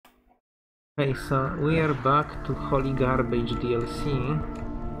Okay, so we are back to Holy Garbage DLC.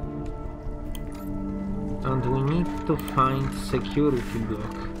 And we need to find security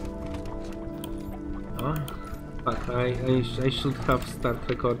block. Oh, fuck, I should have started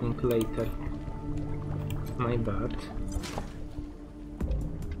recording later. My bad.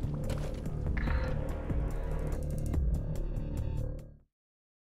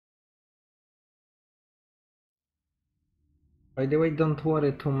 By the way, don't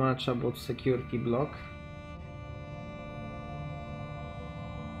worry too much about security block.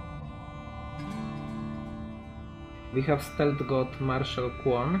 We have stealth god Marshal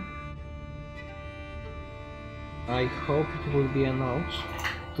Kwon. I hope it will be enough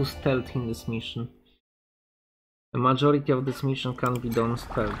to stealth in this mission. The majority of this mission can be done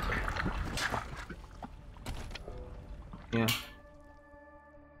stealth. Yeah.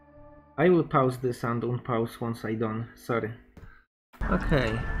 I will pause this and unpause once I'm done, sorry.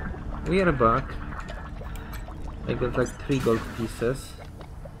 Okay, we are back. I got like 3 gold pieces.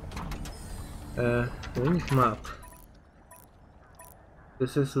 We need map.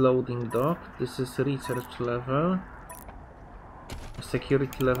 This is loading dock, this is research level.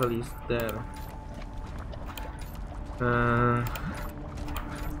 Security level is there.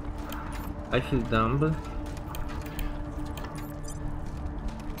 I feel dumb.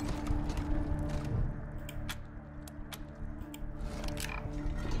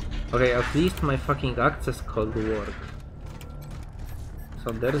 Okay, at least my fucking access code worked.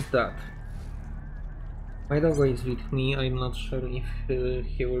 So there's that. My dog is with me, I'm not sure if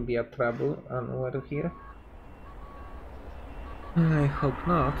he will be a trouble anywhere here. I hope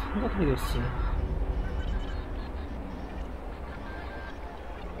not, but we'll see.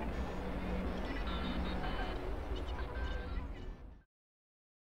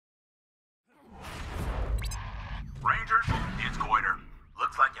 Rangers, it's Goiter.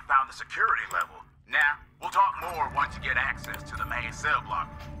 Looks like you found the security level. Now, we'll talk more once you get access to the main cell block.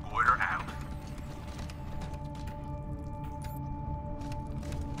 Goiter out.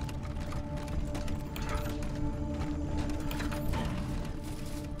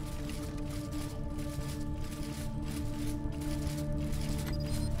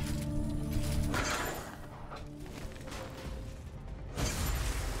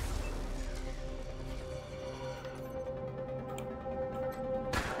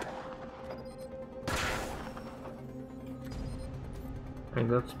 Okay,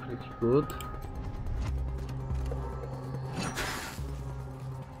 that's pretty good.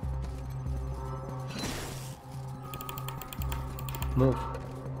 Move.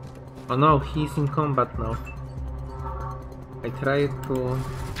 Oh no, he's in combat now. I tried to...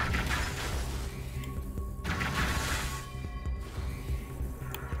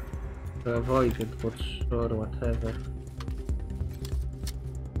 avoid it, but sure, whatever.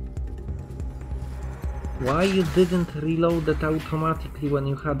 Why you didn't reload it automatically when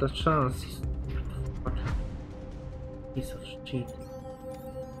you had a chance? Piece of shit.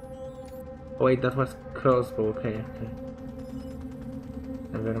 Oh wait, that was crossbow, okay.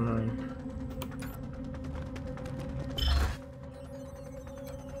 Never mind.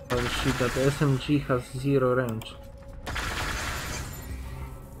 Oh shit, that SMG has 0 range.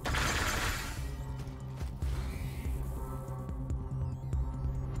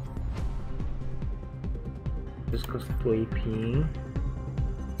 This costs 2 AP.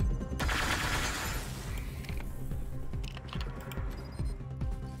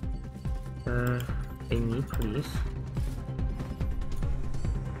 Amy, please.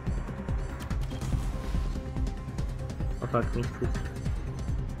 Oh fuck me, please.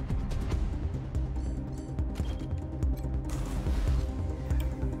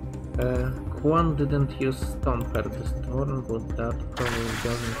 Kwon didn't use Stomper this turn, but that probably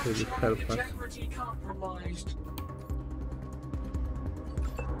doesn't really help us.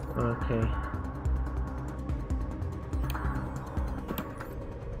 Okay.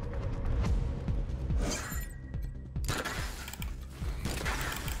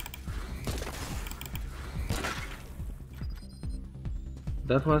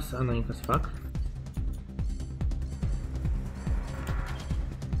 That was annoying as fuck.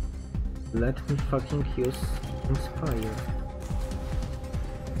 Let me fucking use Inspire.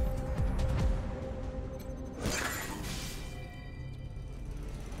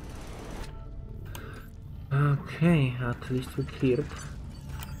 Okay, at least we cleared.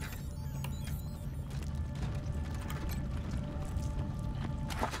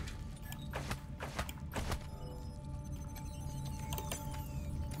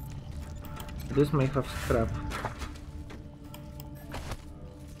 This may have scrap.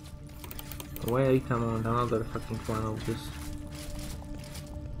 Wait a moment, another fucking one of this.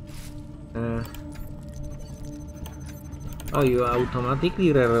 Uh, oh, you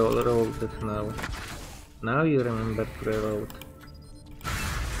automatically rerolled it now. Now you remember to reroll.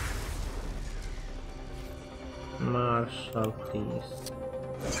 Marshall, please.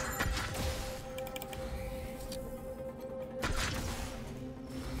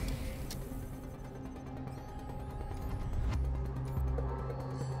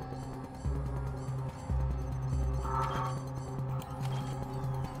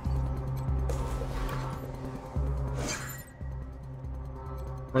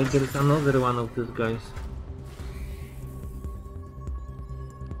 Wait, there is another one of these guys.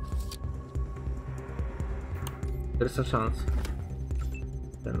 There's a chance.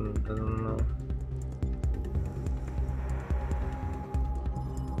 Then I don't know.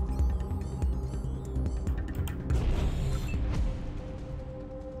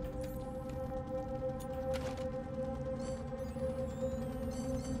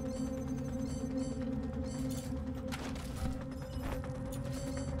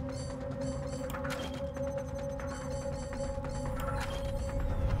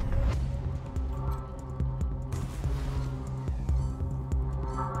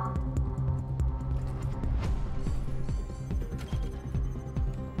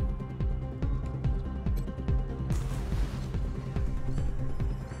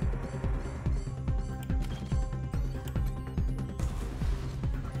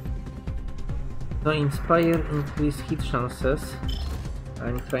 So inspire increase hit chances.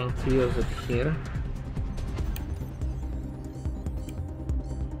 I'm trying to use it here.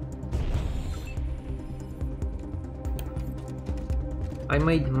 I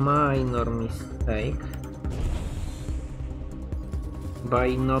made minor mistake by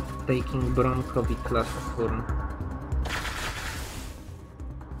not taking Bronkovic last turn.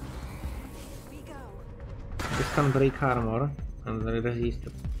 This can break armor and resist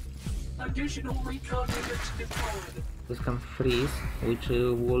it. Additional recon units deployed. This can freeze, which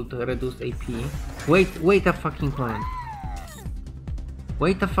would reduce AP. Wait a fucking moment.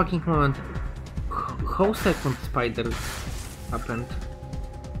 Wait a fucking moment. How second spider happened?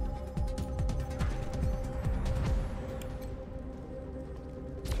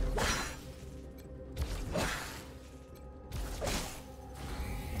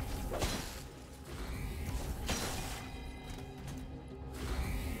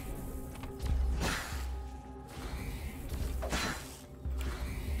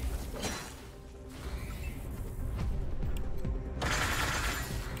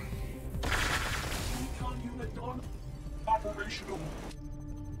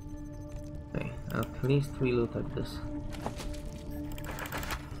 Okay, at least we look at this.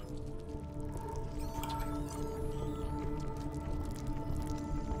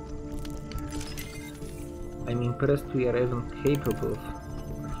 I'm impressed we are even capable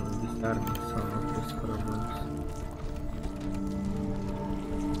of discarding some of these problems.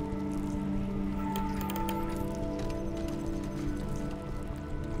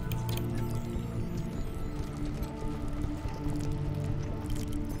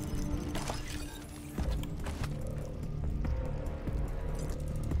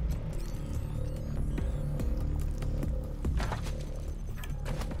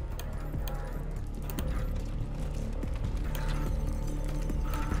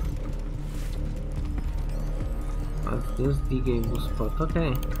 This digable spot,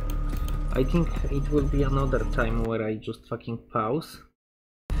 okay. I think it will be another time where I just fucking pause.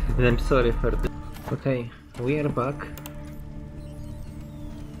 And I'm sorry for this. Okay, we are back.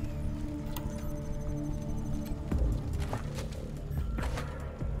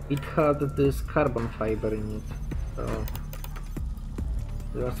 It had this carbon fiber in it, so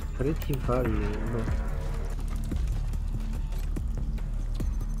it was pretty valuable.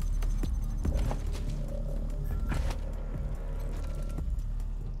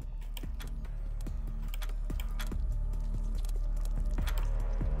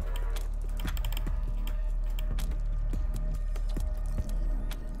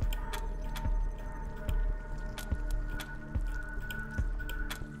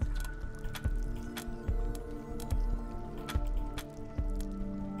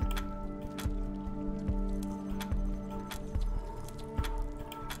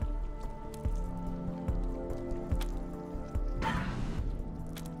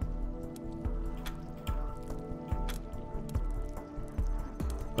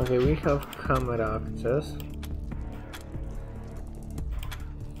 Okay, we have camera access.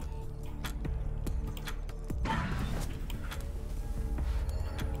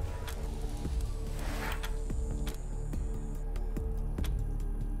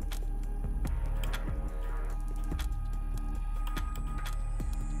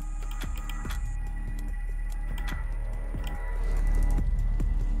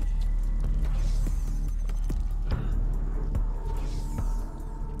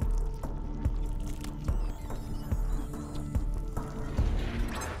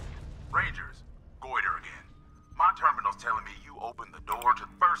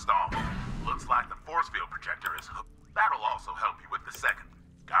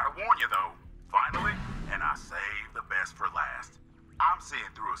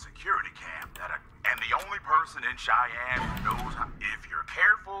 through a security cam and the only person in Cheyenne who knows how, if you're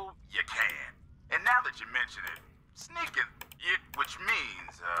careful, you can. And now that you mention it, sneaking it, which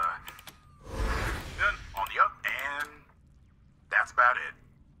means, on the up, and that's about it.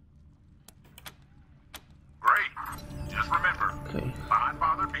 Great. Just remember, find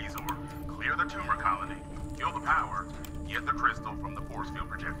Father Bezor, clear the tumor colony, kill the power, get the crystal from the force field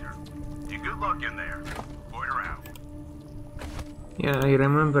projector. And good luck in there. Void out. Yeah, I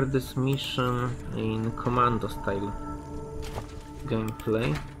remember this mission in commando style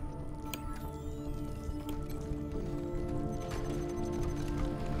gameplay.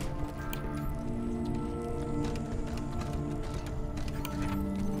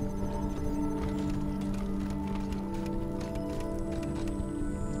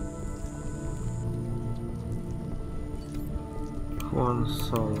 One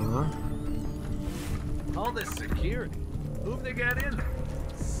solo. All this security. Who've they got in there?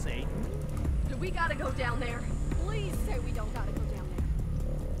 Satan? Do we gotta go down there? Please say we don't gotta go down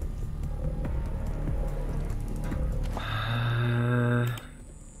there.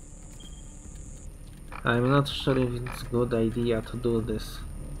 I'm not sure if it's a good idea to do this.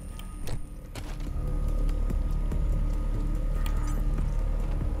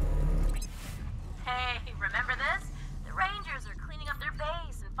 Hey, remember this? The Rangers are cleaning up their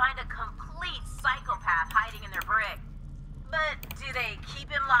base and find a complete psychopath hiding in their brig. But do they keep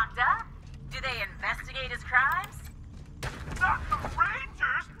him locked up? Do they investigate his crimes? Not the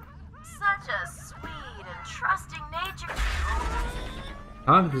Rangers! Such a sweet and trusting nature.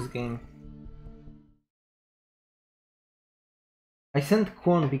 I love this game. I sent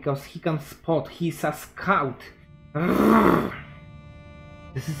Kwon because he can spot, he's a scout. Urgh.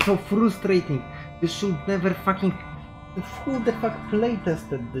 This is so frustrating. This should never fucking... Who the fuck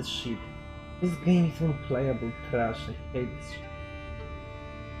playtested this shit? This game is unplayable trash, I hate this shit.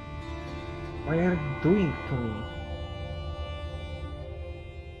 Why are you doing to me?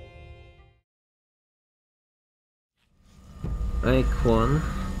 I Kwon.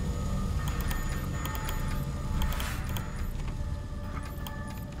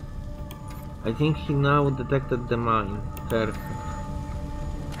 I think he now detected the mine. Perfect.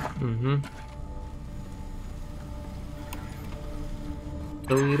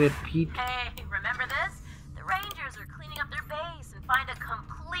 So we repeat. Hey, remember this? The Rangers are cleaning up their base and find a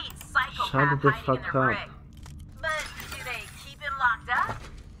complete psychopath Shut the hiding in fuck their up. brig. But do they keep him locked up?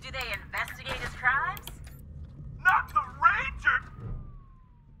 Do they investigate his crimes? Not the Rangers!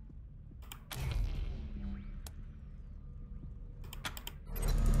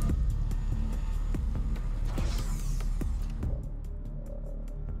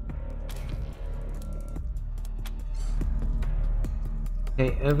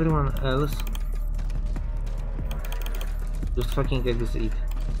 Okay, everyone else just fucking exit.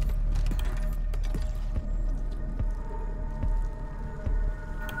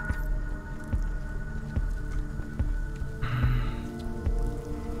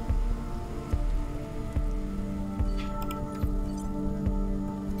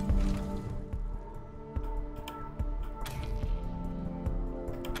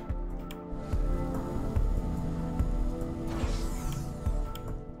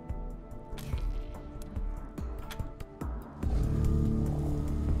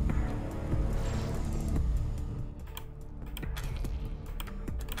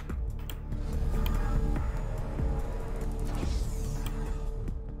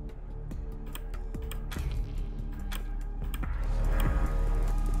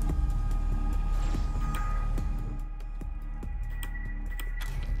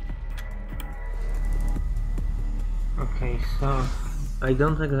 Okay, so I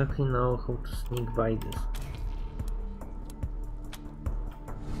don't exactly know how to sneak by this.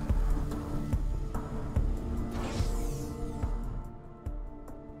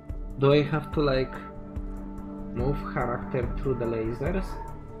 Do I have to like move character through the lasers?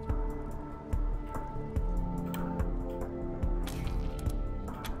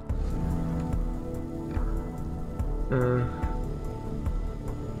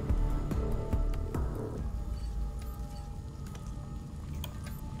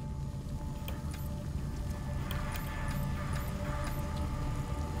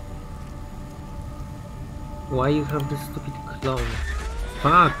 Why you have this stupid clone?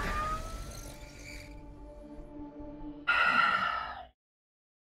 Fuck!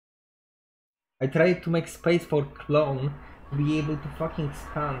 I tried to make space for clone to be able to fucking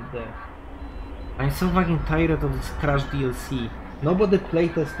stand there. I'm so fucking tired of this Crash DLC. Nobody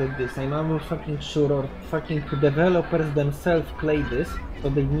playtested this, I'm almost fucking sure, or fucking developers themselves played this, so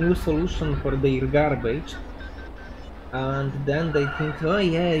the new solution for their garbage. And then they think, oh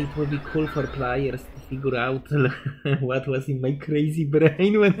yeah, it would be cool for players to figure out what was in my crazy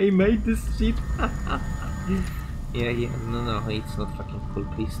brain when I made this shit. Yeah, no, it's not fucking cool.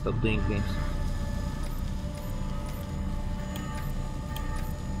 Please stop doing games.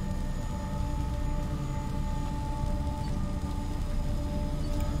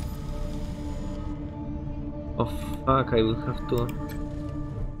 Oh fuck, I will have to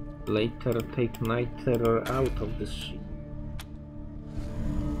later take Night Terror out of this shit.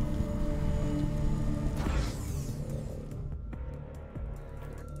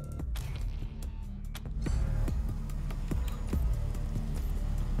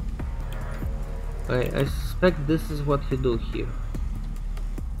 I suspect this is what you do here.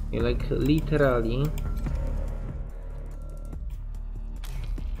 You like literally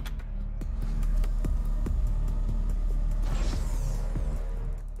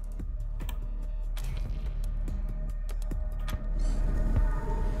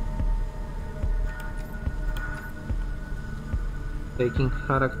taking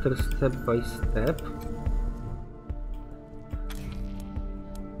character step by step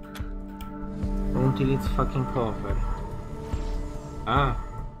until it's fucking over. Ah,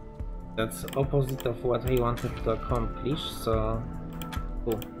 that's opposite of what I wanted to accomplish, so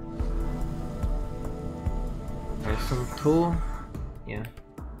cool. Okay, some 2, yeah,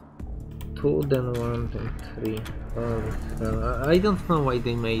 2, then 1, then 3. Holy hell, I don't know why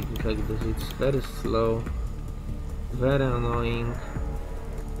they made it like this. It's very slow, very annoying.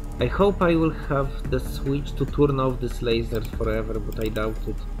 I hope I will have the switch to turn off these lasers forever, but I doubt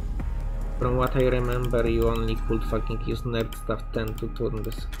it. From what I remember, you only could fucking use Nerd Stuff 10 to turn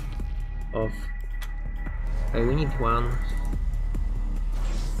this off. Okay, we need 1.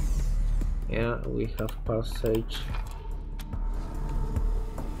 Yeah, we have passage.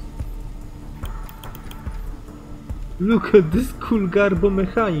 Look at this cool Garbo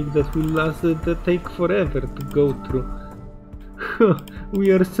mechanic that will last, that take forever to go through.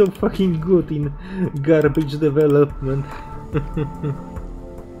 We are so fucking good in garbage development.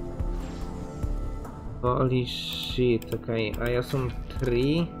 Holy shit, okay, I assume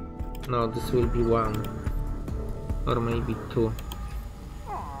 3? No, this will be 1. Or maybe 2.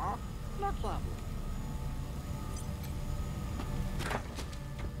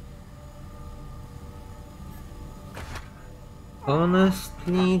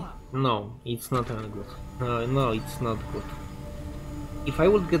 Honestly, no, it's not good. No, it's not good. If I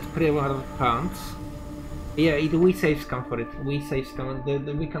would get pre-war pants, yeah, we save scam for it. We save scam,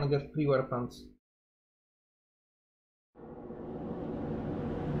 we can get pre-war pants.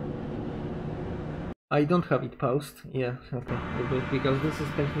 I don't have it paused, yeah, okay, because this is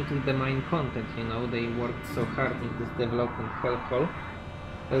technically the main content, you know, they worked so hard in this development hellhole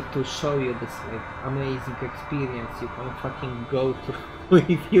to show you this like amazing experience you can fucking go through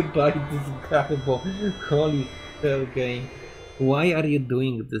if you buy this Garbo. Holy hell game. Why are you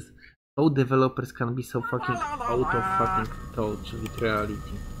doing this? How developers can be so fucking out of fucking touch with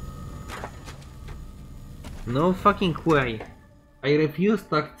reality? No fucking way. I refuse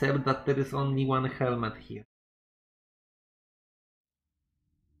to accept that there is only 1 helmet here.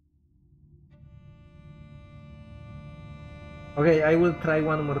 Okay, I will try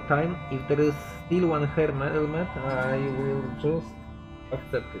one more time. If there is still 1 helmet, I will just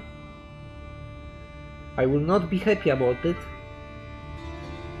accept it. I will not be happy about it.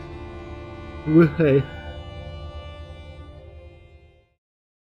 Okay.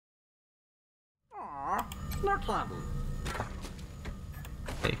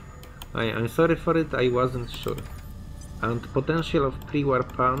 Hey, I'm sorry for it, I wasn't sure. And potential of pre-war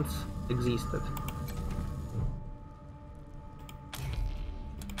pants existed.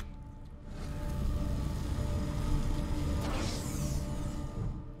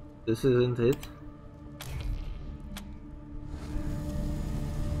 This isn't it.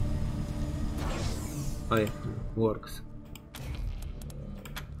 Oh yeah, works.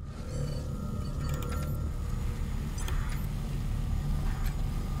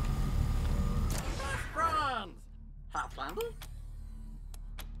 Friends! Half-Lander?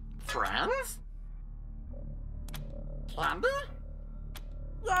 Friends? Candy?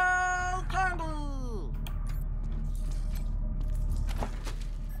 Yay, candy!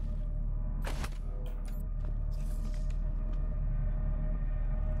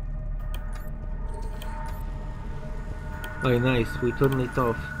 Oh nice, we turn it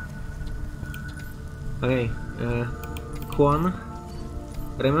off. Okay, Quan,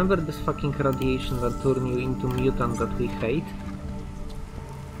 remember this fucking radiation that turned you into mutant that we hate?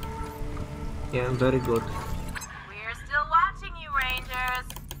 Yeah, very good. We're still watching you, Rangers.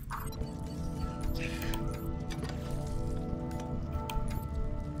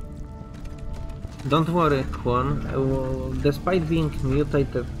 Don't worry, Kwon. Despite being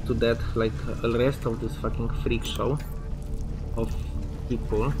mutated to death like the rest of this fucking freak show of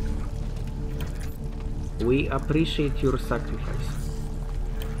people, we appreciate your sacrifice.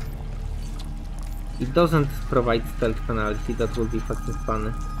 It doesn't provide stealth penalty, that would be fucking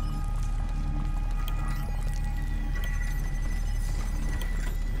funny.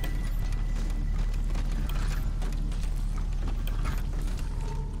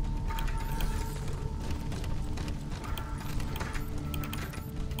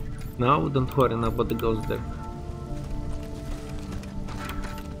 No, don't worry, nobody goes there.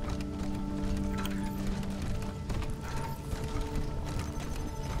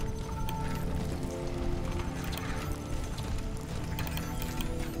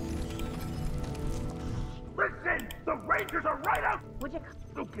 Listen! The Rangers are right out! Would you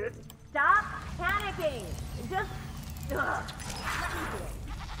Go, kid. stop panicking? Just. Ugh. Let me do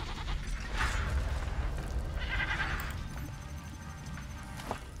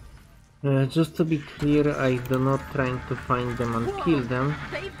it. Just to be clear, I'm not trying to find them and Whoa, kill them.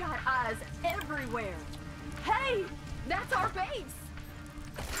 They've got eyes everywhere. Hey, that's our base.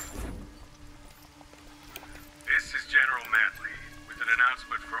 This is General Manley, with an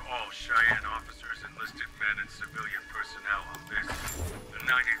announcement for all Cheyenne officers, enlisted men, and civilian personnel on this, the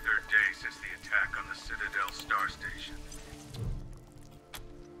 93rd day since the attack on the Citadel Star Station.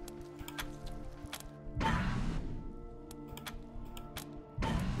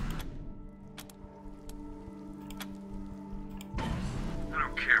 I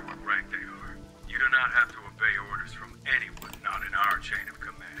don't care what rank they are. You do not have to obey orders from anyone not in our chain of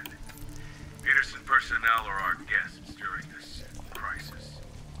command. Peterson personnel are our guests during this crisis.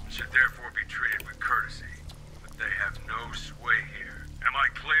 Should therefore be treated with courtesy, but they have no sway here. Am I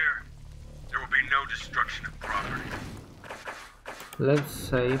clear? There will be no destruction of property. Let's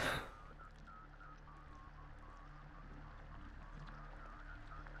save.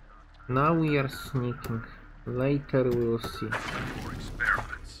 Now we are sneaking. Later we'll see. For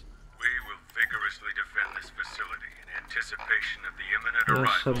experiments, we will vigorously defend this facility in anticipation of the imminent Yeah,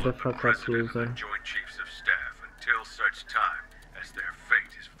 arrival shut the of the fuck up, President loser. and the Joint Chiefs of Staff until such time as their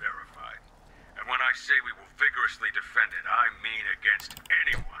fate is verified. And when I say we will vigorously defend it, I mean against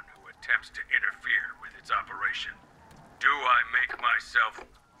anyone who attempts to interfere with its operation. Do I make myself...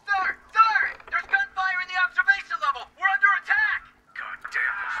 Sir! Sir! There's gunfire in the observation level! We're under attack! God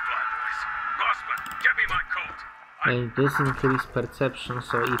damn those flyboys. Rossman, get me my coat! And this increase perception,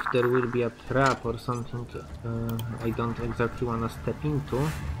 so if there will be a trap or something I don't exactly wanna step into.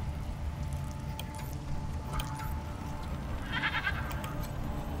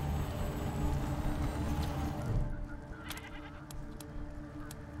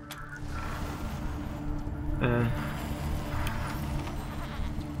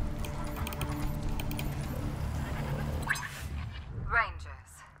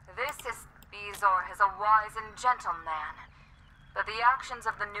 Rangers, this is Bezor is a wise and gentle man, but the actions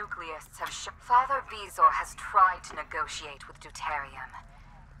of the nucleists have Father Bezor has tried to negotiate with Deuterium.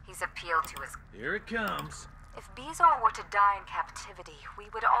 He's appealed to his... Here it comes. If Bezor were to die in captivity, we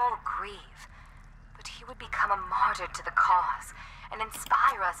would all grieve. But he would become a martyr to the cause, and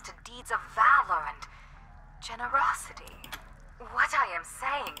inspire us to deeds of valor and generosity. What I am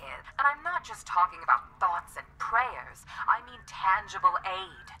saying is, and I'm not just talking about thoughts and prayers, I mean tangible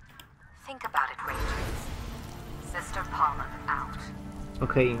aid. Think about it, Rangers. Sister Paula, out.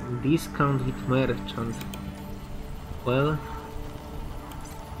 Okay, discount with merchant. Well,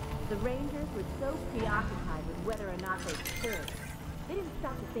 The Rangers were so preoccupied with whether or not they should, they didn't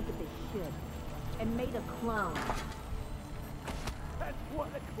stop to think if they should, and made a clone. That's what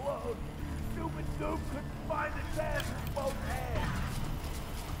a clone! Stupid Goop couldn't find its ass with both hands!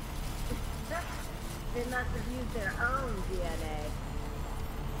 They must have used their own DNA.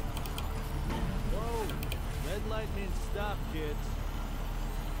 Whoa! Red light means stop, kids.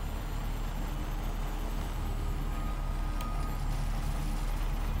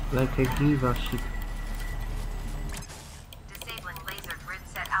 like I give a shit. Disabling laser grid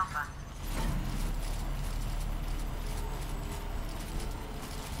set alpha.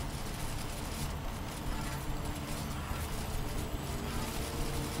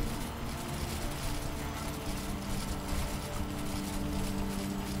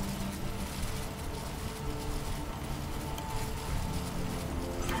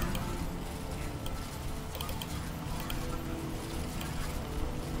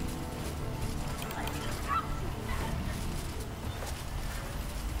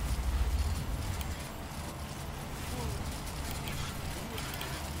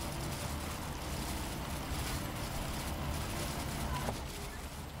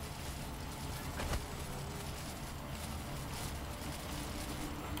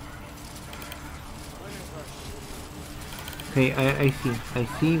 Okay, I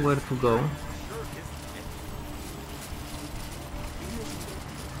see where to go.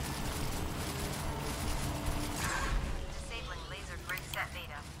 Disabling laser grid set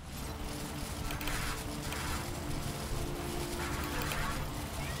data.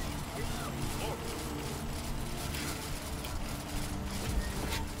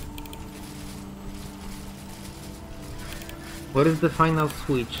 Where is the final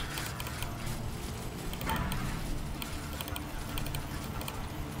switch?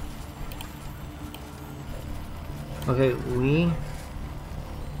 Okay, we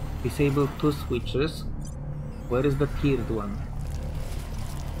disable 2 switches. Where is the third one?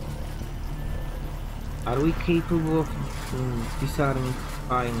 Are we capable of disarming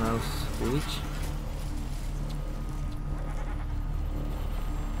final switch?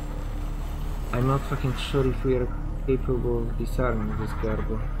 I'm not fucking sure if we are capable of disarming this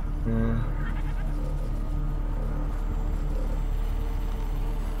garbo.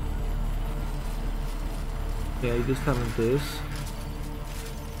 Okay, I disarmed this.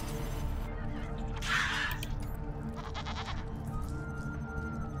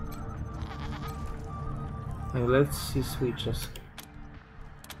 And let's see switches.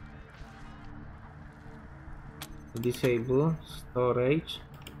 Disable, storage,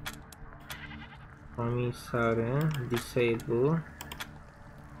 commissary, disable.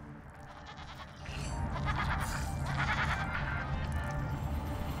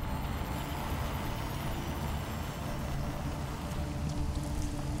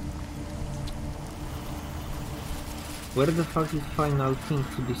 Where the fuck is final thing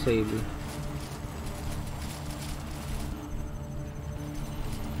to disable?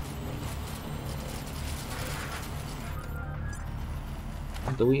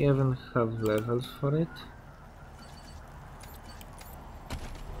 Do we even have levels for it?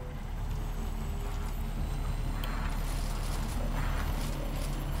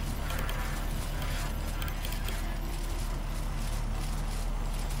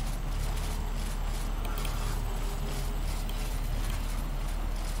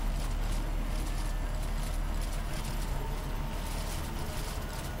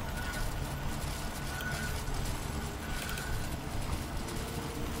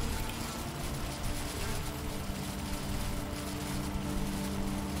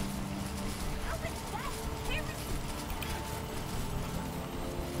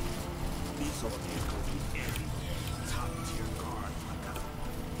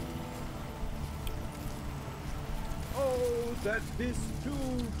 Oh, that this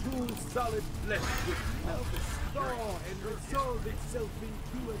too solid flesh would melt the thaw and resolve itself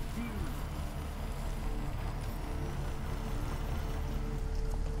into a dew.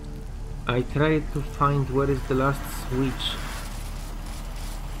 I tried to find where is the last switch.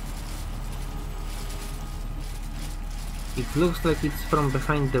 It looks like it's from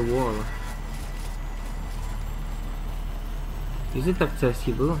behind the wall. Is it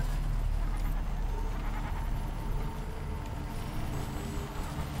accessible?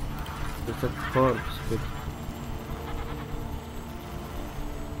 It's a corpse, but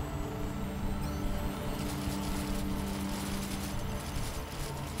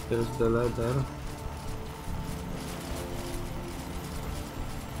there's the ladder.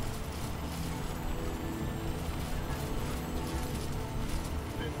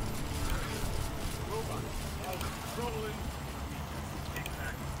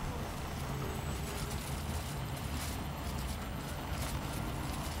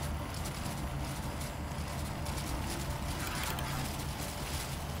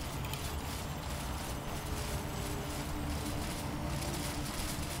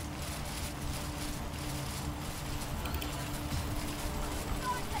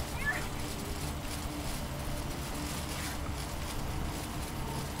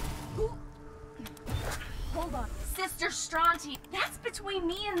 Hold on. Sister Stronti, that's between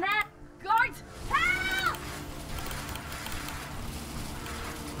me and that guard. Help!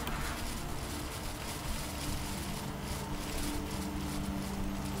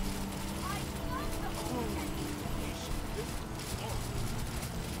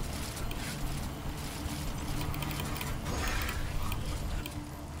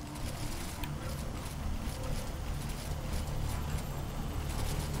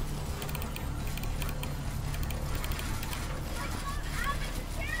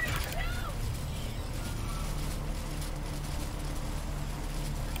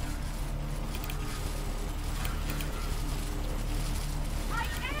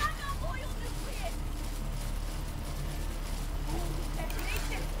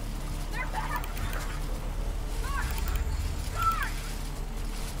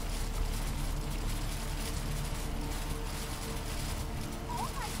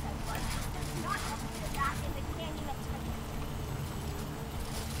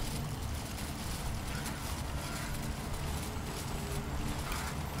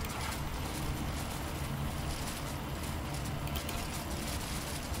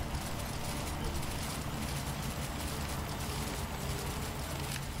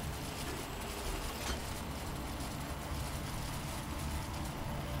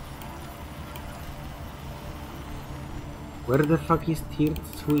 Where the fuck is tiered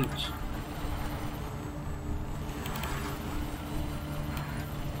switch?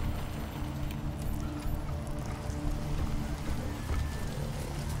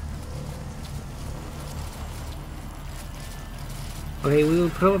 Okay, we will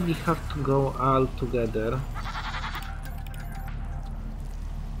probably have to go all together.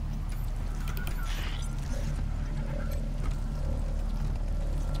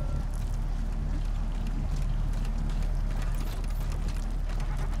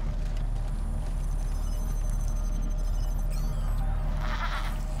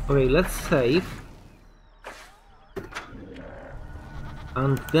 Okay, let's save.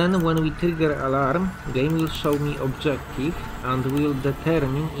 And then when we trigger alarm, game will show me objective and will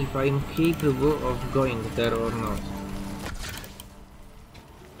determine if I'm capable of going there or not.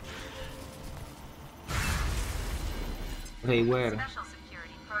 Okay, where? Special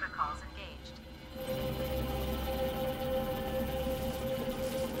security protocols engaged.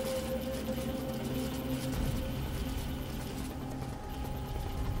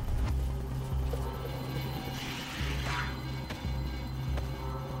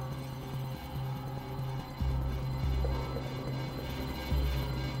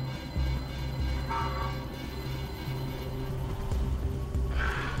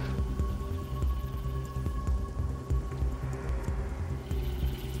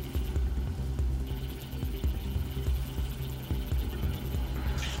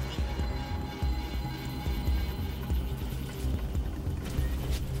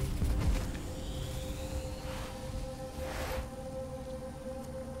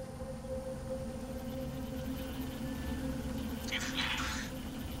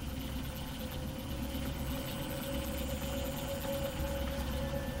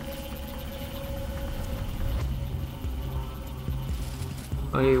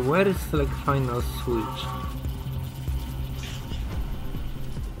 Okay, where is like final switch?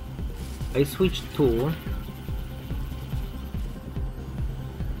 I switched to.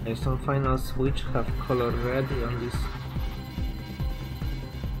 Okay, some final switch have color red on this.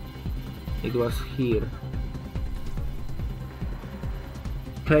 It was here.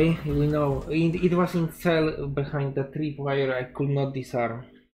 Okay, we know. It was in cell behind the tripwire I could not disarm.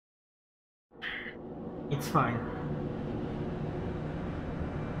 It's fine.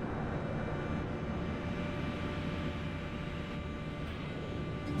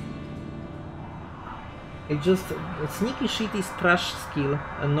 It just sneaky shit is trash skill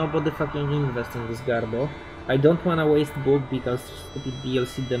and nobody fucking invests in this garbo. I don't wanna waste book because stupid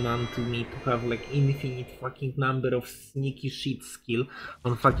DLC demand me to have like infinite fucking number of sneaky shit skill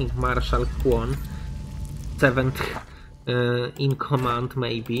on fucking Marshal Kwon. 7th in command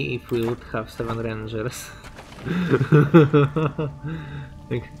maybe if we would have 7 rangers.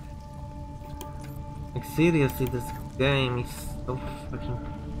 like seriously, this game is so fucking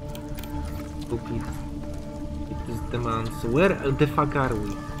stupid. It is demands. Where the fuck are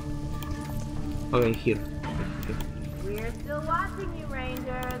we? Okay, here. We're still watching you,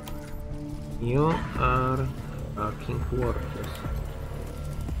 Rangers. You are fucking worthless.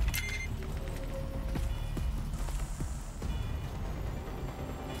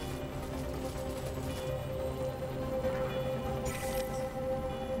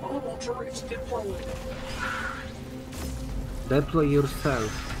 Mobile turrets deployed. Deploy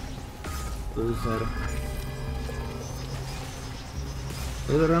yourself, loser.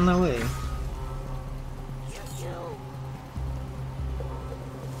 We'll run away.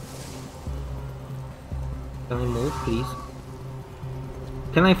 Can I move, please?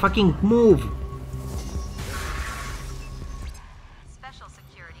 Can I fucking move? Special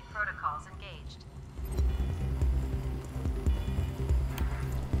security protocols engaged.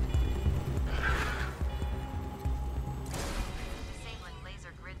 Disabling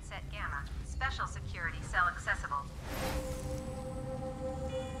laser grid set gamma. Special security cell accessible.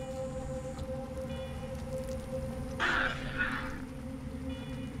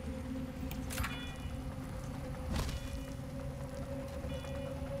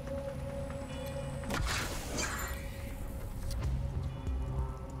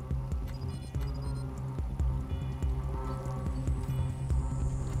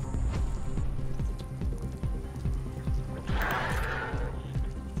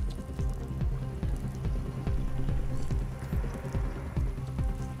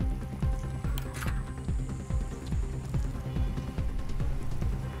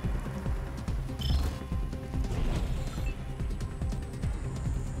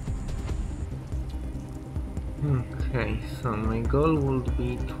 Okay, so my goal would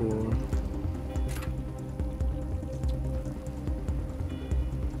be to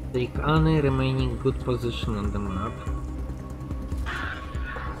take any remaining good position on the map.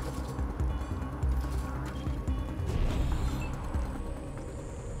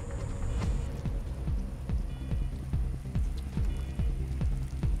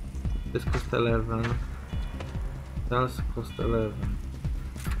 This cost 11. That also cost 11.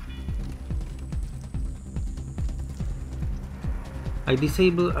 I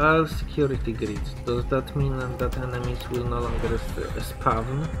disable all security grids. Does that mean that enemies will no longer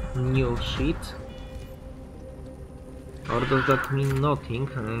spawn new shit? Or does that mean nothing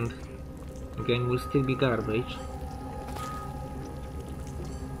and the game will still be garbage?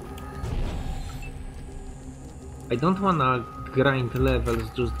 I don't wanna grind levels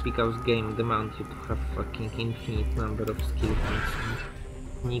just because game demands you to have fucking infinite number of skill points and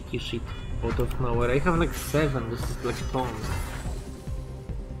sneaky shit out of nowhere. I have like 7, this is like tons.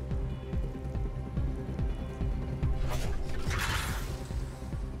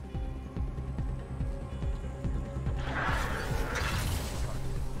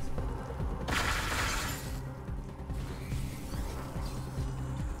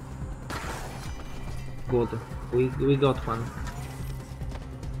 Good. We got one.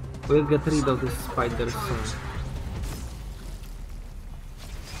 We'll get rid of this spider soon.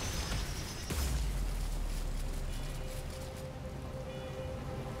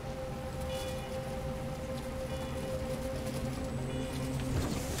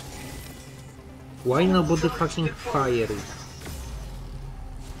 Why nobody fucking fire it?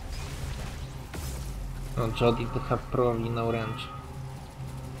 Oh, Jody to have probably no range.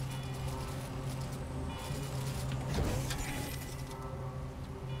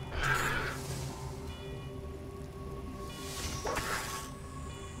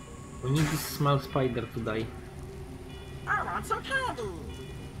 We need this small spider to die. I want some candy.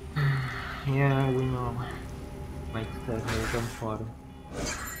 Yeah, we know. Like that, don't worry.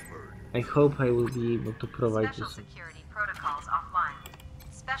 I hope I will be able to provide Special this. security protocols offline.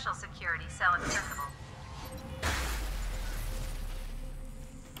 Special security cell accessible.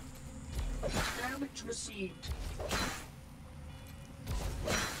 Damage received.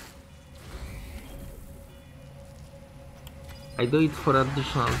 I do it for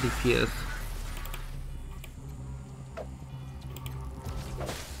additional DPS.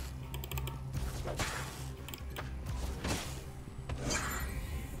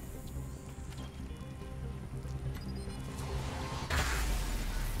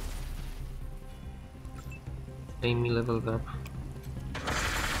 Amy leveled up.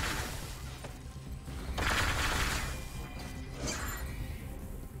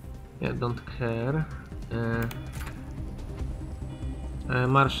 Yeah, don't care.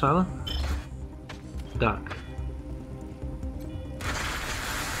 Marshall? Duck.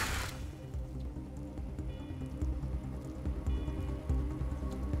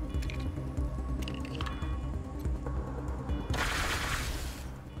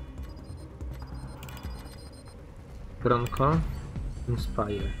 Bronco?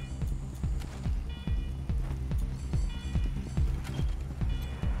 Inspire.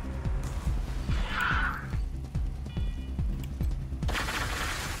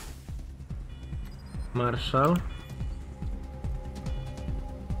 Marshall.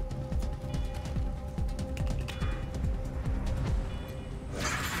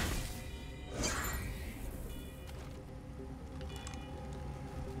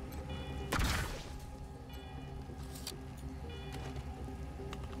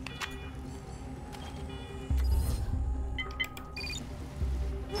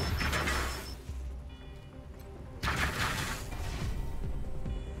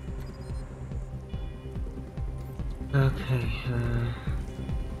 Okay,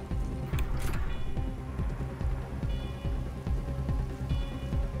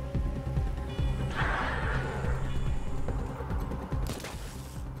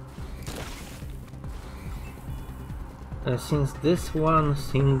 since this one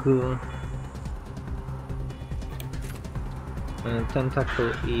single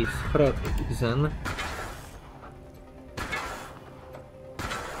tentacle is frozen,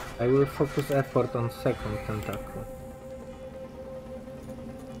 I will focus effort on second tentacle.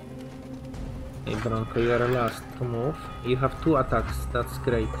 Hey Bronco, you are last to move. You have 2 attacks, that's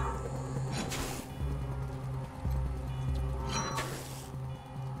great.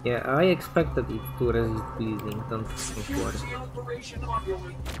 Yeah, I expected it to resist bleeding, don't worry.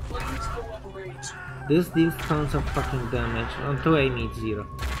 This deals tons of fucking damage. On 2 Amy it's 0.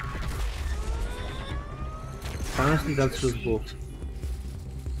 Honestly, that's just both.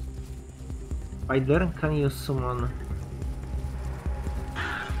 Spider, can you summon?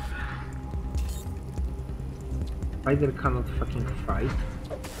 Spider cannot fucking fight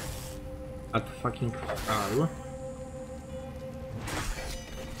at fucking all.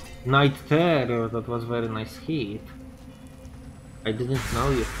 Night Terror, that was very nice hit. I didn't know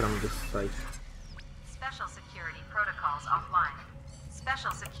you from this side. Special security protocols offline.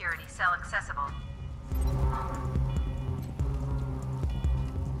 Special security cell accessible.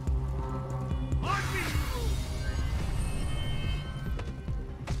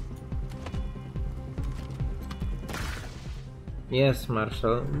 Yes,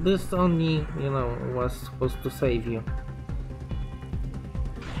 Marshall. This only, was supposed to save you.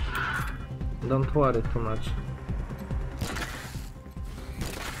 Don't worry too much.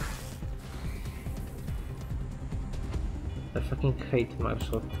 I fucking hate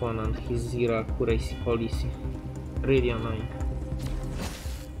Marshall Quan and his zero accuracy policy. Really annoying.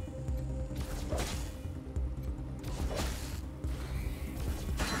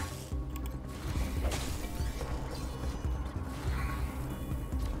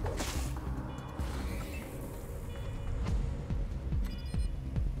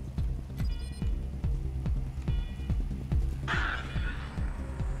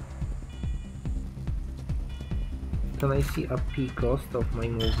 Can I see a peak cost of my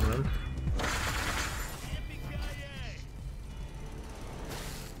movement?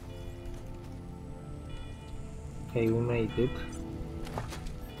 Okay, we made it.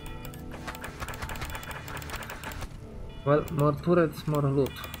 Well, more turrets, more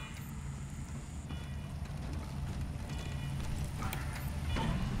loot.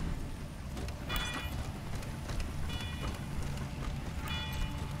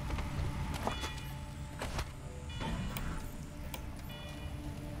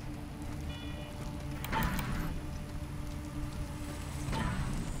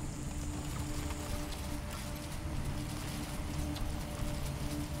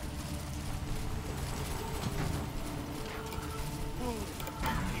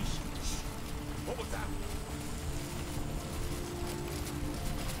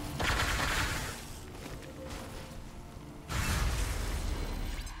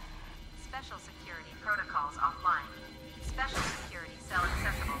 Special security protocols offline. Special security cell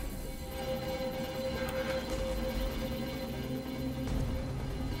accessible.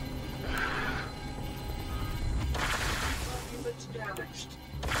 Units damaged.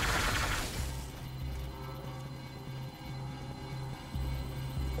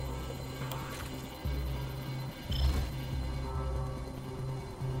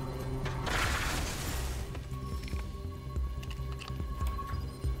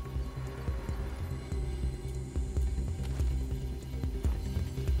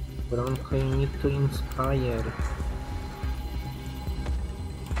 Bronco, you need to inspire.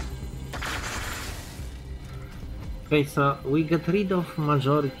 Okay, so we get rid of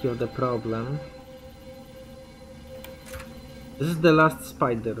majority of the problem. This is the last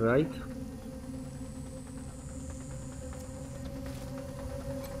spider, right?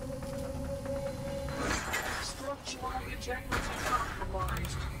 Structural integrity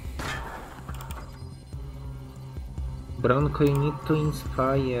compromised. Bronco, you need to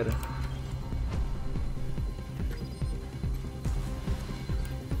inspire.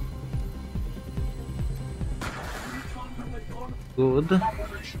 Good.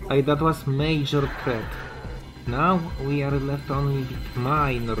 That was major threat. Now we are left only with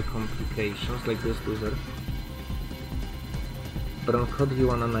minor complications, like this loser. Bronco, do you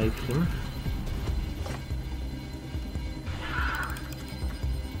wanna knife him?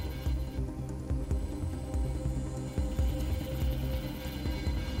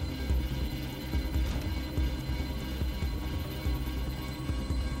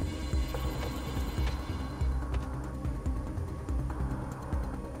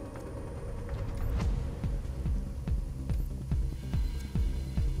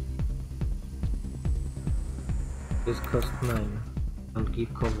 This cost 9. Don't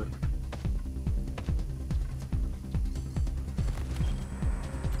give cover.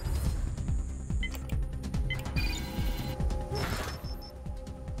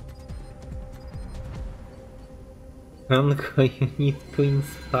 Bronco, you need to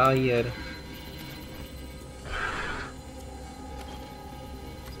inspire.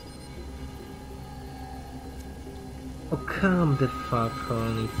 Oh, come the fuck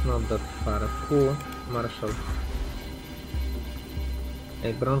on, it's not that far. Who? Marshall.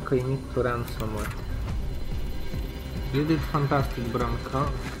 Hey, Bronco, you need to run somewhere. You did fantastic,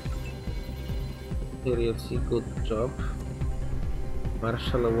 Bronco. Seriously, good job.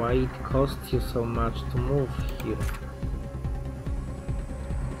 Marshall, why it costs you so much to move here?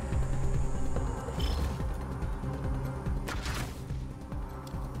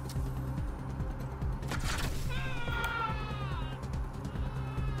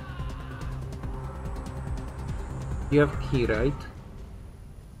 You have key, right?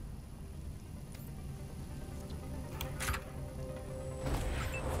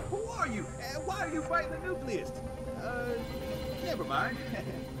 Who are you? And why are you fighting the nucleus? Never mind.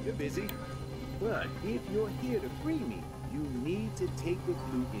 You're busy. But if you're here to free me, you need to take the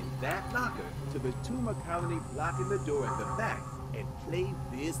flute in that locker to the tumor colony blocking the door at the back and play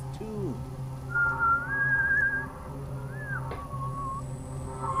this tune.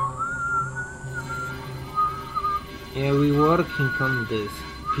 Yeah, we're working on this.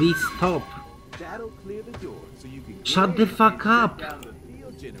 Please stop. That'll clear the door so you can Shut the fuck up. down the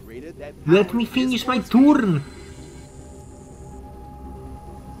field generator that Let me powers finish this my force field. turn.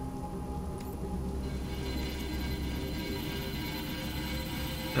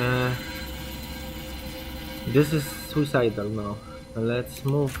 This is suicidal now. Let's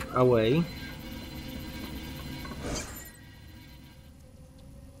move away.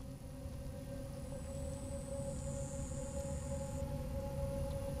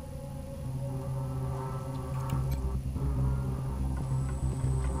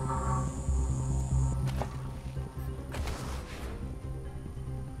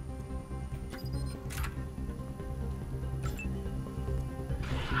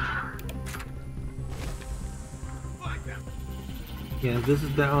 Yeah, this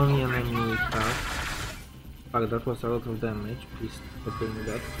is the only enemy we have. Fuck, that was a lot of damage. Please stop doing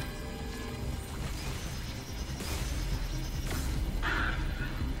that.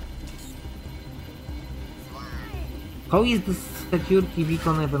 How is this security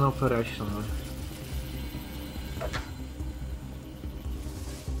beacon even operational?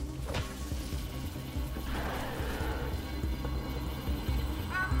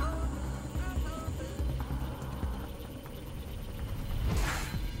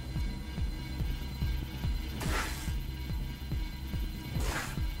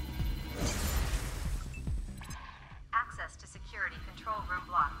 Access to security control room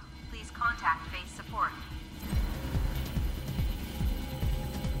blocked. Please contact base support.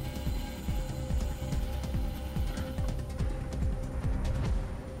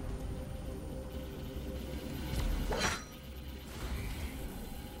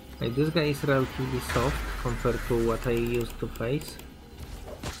 Like, this guy is relatively soft compared to what I used to face.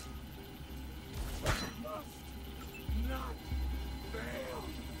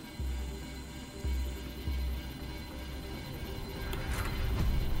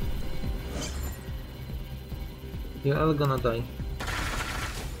 You're all gonna die.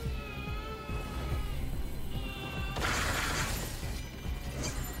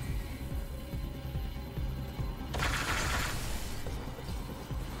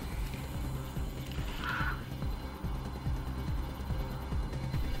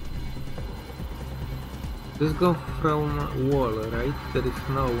 Just go from wall, right? There is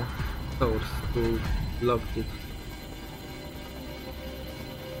no source to block it.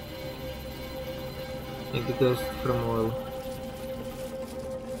 It goes from wall.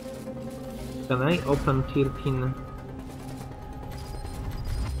 Can I open tier pin?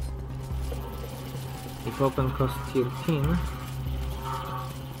 If open cost tier pin,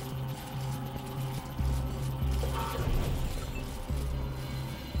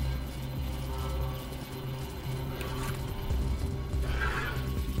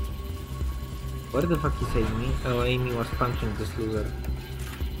 where the fuck is Amy? Oh, Amy was punching this loser.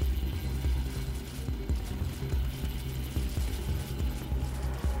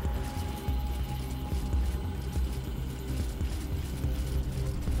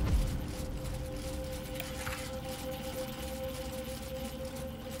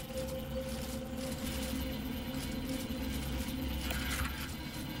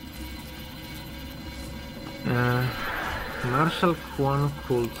 Marshal Kwon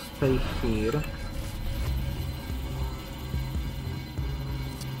could stay here.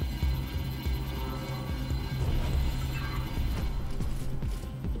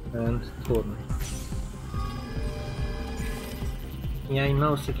 And turn. Yeah, I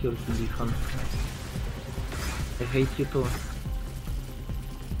know security beacon. I hate you too.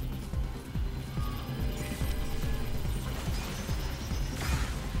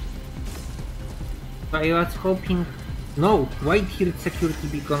 I was hoping... No! White here security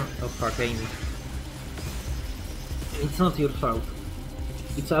beacon... Oh fuck, Amy. It's not your fault.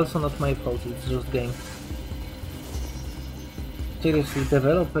 It's also not my fault, it's just game. Seriously,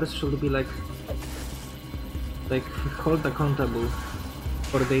 developers should be like held accountable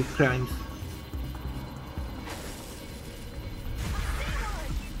for their crimes.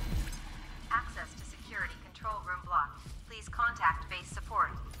 Access to security control room blocked. Please contact base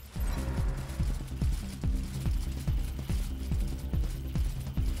support.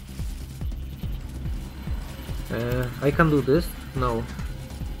 I can do this? No.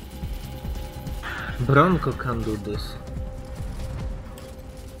 Bronco can do this.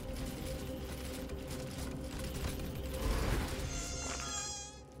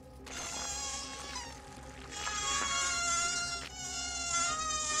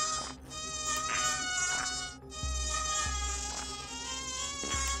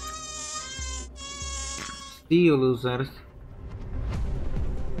 See you, losers.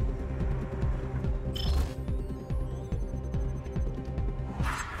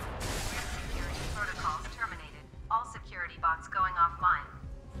 Security protocols terminated. All security bots going offline.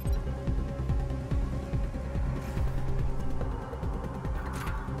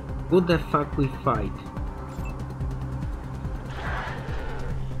 Who the fuck we fight?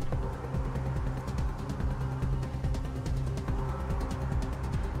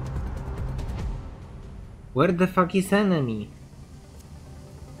 Where the fuck is enemy?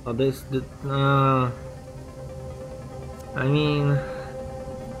 Oh, this the I mean,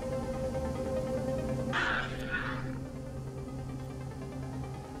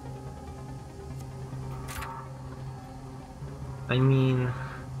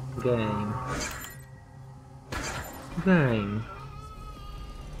 game.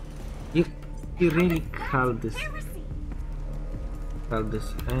 You really call this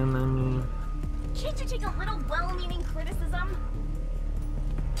enemy? Can't you take a little well-meaning criticism?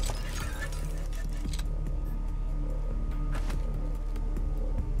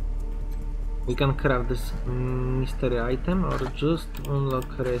 We can craft this mystery item or just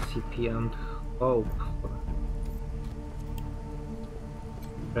unlock recipe and hope for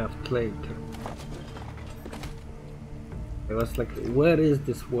craft later. I was like, where is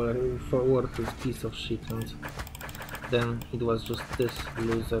this worthless piece of shit? And then it was just this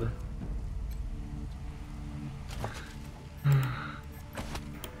loser.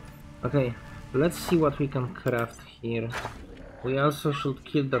 Okay, let's see what we can craft here. We also should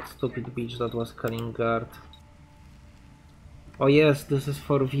kill that stupid bitch that was calling guard. Oh yes, this is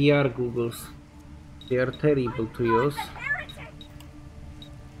for VR goggles. They are terrible to use.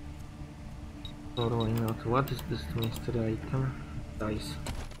 Or why not? What is this mystery item? Dice.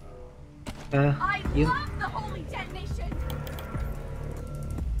 I love the holy detonation!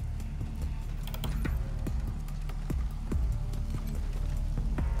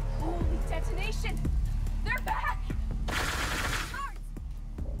 Holy detonation! They're back! Guards!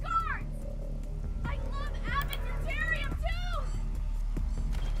 Guards! I love Avatarium too!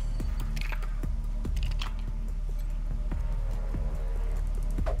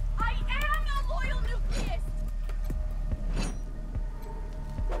 I am a loyal nucleus!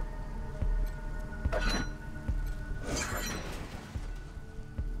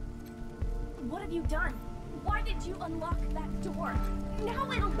 What have you done? Why did you unlock that door?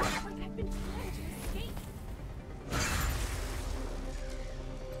 Now it'll look like I've been trying to escape.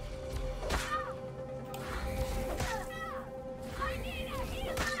 I need a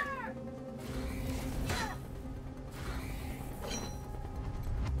healer!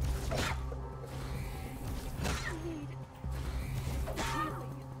 I need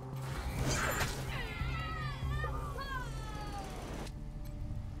healing.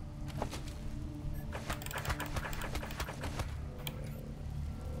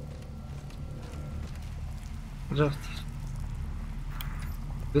 Justice.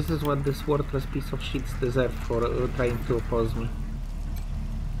 This is what this worthless piece of shit deserves for trying to oppose me.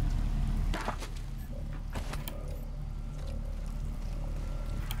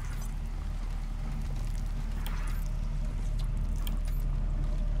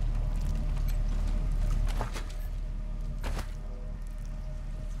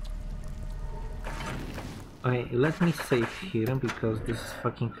 Okay, let me save here because this is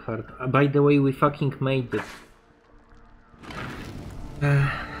fucking hard. By the way, we fucking made it.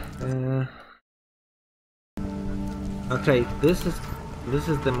 Okay, this is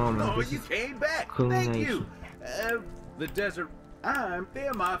the moment. Oh, this you is came back. Thank culmination. you. The desert.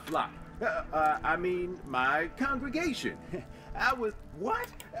 They're my flock. I mean, my congregation. I was what?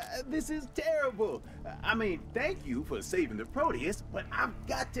 This is terrible. I mean, thank you for saving the Proteus, but I've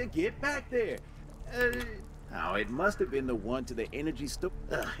got to get back there. Oh, it must have been the one to the energy store.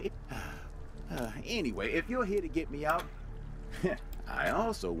 Anyway, if you're here to get me out, I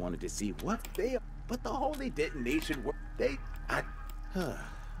also wanted to see what they are. But the holy detonation,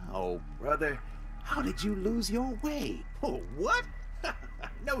 oh, brother, how did you lose your way? Oh, what?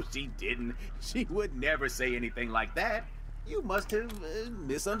 No, she didn't. She would never say anything like that. You must have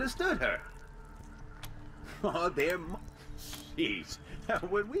misunderstood her. Oh, jeez.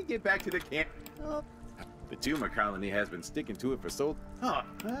 When we get back to the camp, the tumor colony has been sticking to it for so. Oh,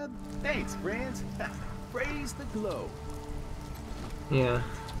 thanks, friends. Praise the glow. Yeah.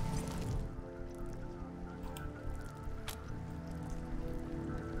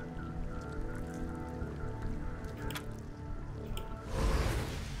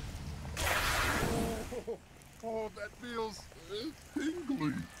 Oh, that feels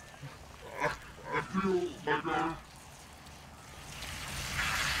tingly. I feel like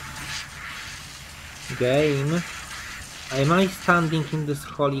Game. Am I standing in this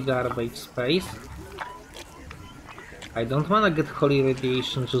holy garbage space? I don't wanna get holy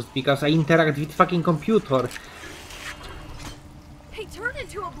radiation just because I interact with fucking computer. He turned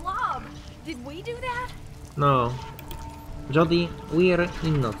into a blob. Did we do that? No. Jody, we're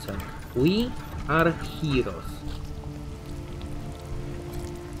innocent. We are heroes.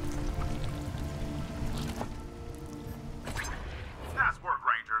 Nice work,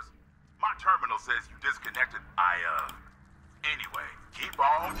 Rangers. My terminal says you disconnected. Anyway, keep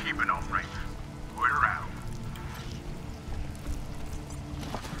on keeping on, Rangers. We're out.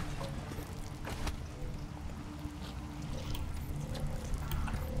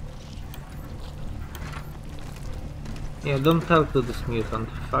 Yeah, don't talk to this mutant.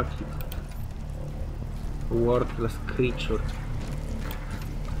 Fuck it. Worthless creature.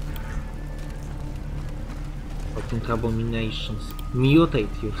 Fucking abominations.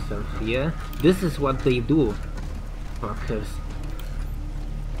 Mutate yourself, yeah? This is what they do. Fuckers.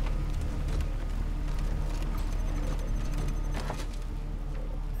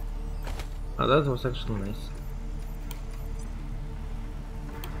 Oh, that was actually nice.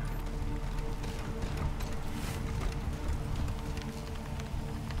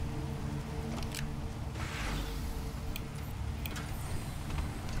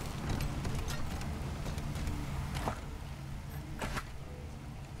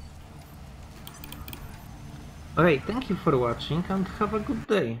 Alright, thank you for watching and have a good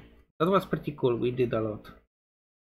day. That was pretty cool, we did a lot.